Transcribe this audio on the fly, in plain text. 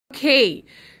Okay,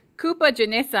 Cooper,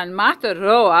 Janessa, and Martha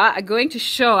Roa are going to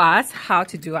show us how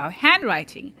to do our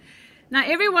handwriting. Now,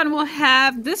 everyone will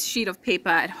have this sheet of paper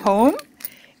at home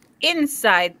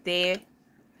inside their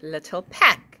little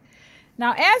pack.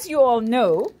 Now, as you all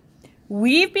know,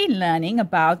 we've been learning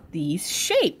about these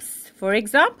shapes. For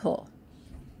example,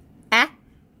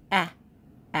 A,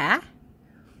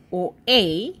 or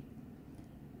A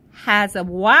has a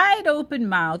wide open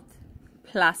mouth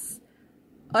plus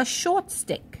a short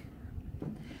stick.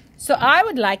 So I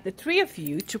would like the three of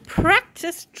you to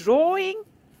practice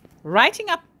writing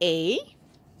up A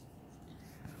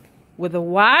with a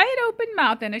wide open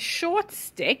mouth and a short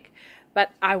stick,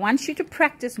 but I want you to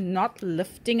practice not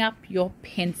lifting up your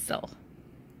pencil.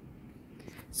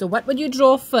 So what would you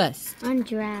draw first?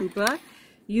 Giraffe. Cooper,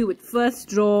 you would first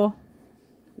draw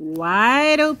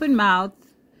wide open mouth,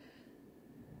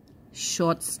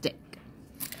 short stick.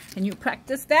 Can you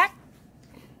practice that?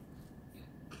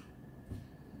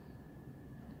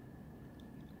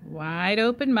 Wide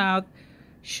open mouth,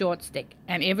 short stick.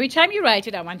 And every time you write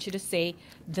it, I want you to say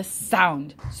the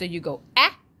sound. So you go A.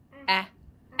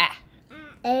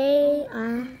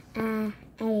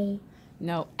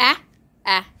 No, A.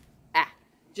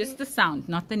 Just the sound,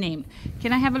 not the name.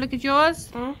 Can I have a look at yours?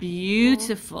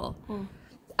 Beautiful.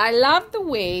 I love the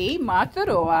way Martha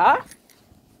Roa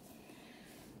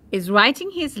is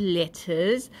writing his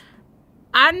letters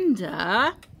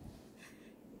under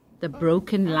the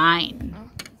broken line.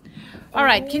 All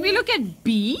right, can we look at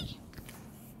B?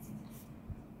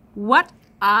 What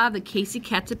are the Casey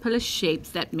caterpillar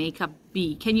shapes that make up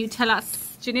B? Can you tell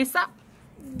us, Janessa?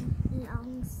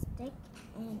 Long stick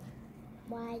and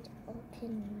wide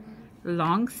open mouth.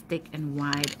 Long stick and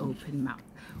wide open mouth.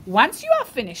 Once you are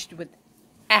finished with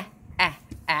A,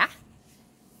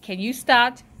 can you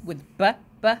start with B?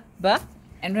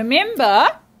 And remember,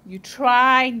 you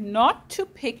try not to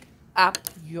pick up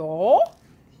your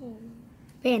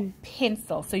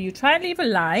pencil. So you try and leave a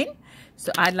line.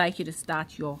 So I'd like you to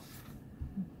start your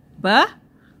B,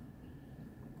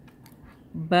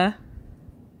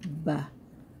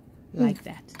 like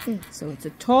that. So it's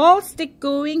a tall stick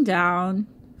going down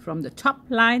from the top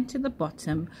line to the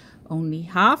bottom, only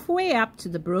halfway up to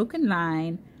the broken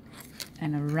line,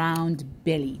 and a round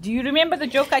belly. Do you remember the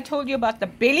joke I told you about the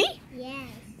belly? Yes.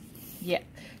 Yeah.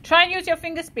 Try and use your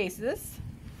finger spaces,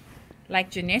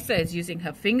 like Janessa is using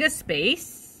her finger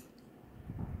space.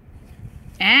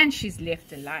 And she's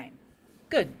left a line.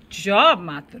 Good job,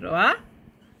 Martha Roa.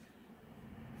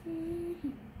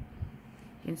 You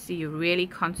can see you're really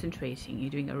concentrating. You're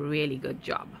doing a really good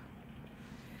job.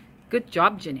 Good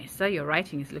job, Janessa. Your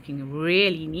writing is looking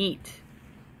really neat.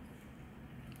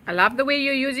 I love the way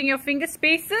you're using your finger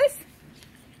spaces.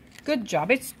 Good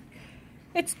job. It's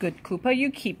good, Cooper.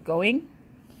 You keep going.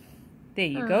 There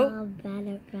you go.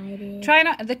 Try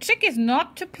not. The trick is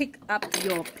not to pick up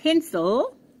your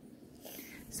pencil.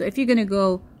 So if you're going to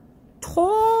go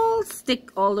tall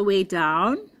stick all the way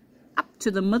down, up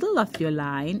to the middle of your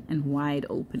line and wide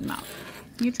open mouth.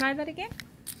 Can you try that again?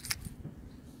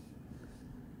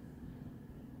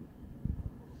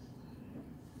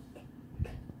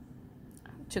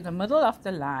 To the middle of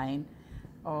the line,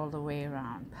 all the way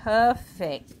around.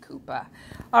 Perfect, Cooper.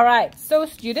 All right, so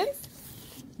students,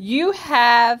 you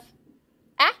have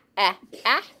A, B,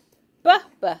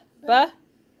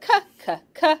 K,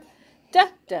 D, E, G,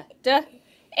 H, H,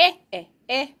 I,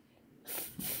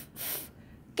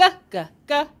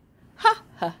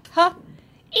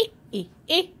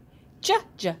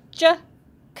 J,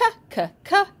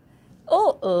 K,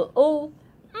 O,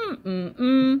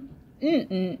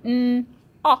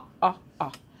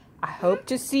 I hope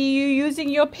to see you using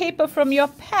your paper from your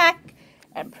pack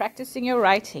and practicing your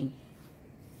writing.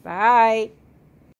 Bye.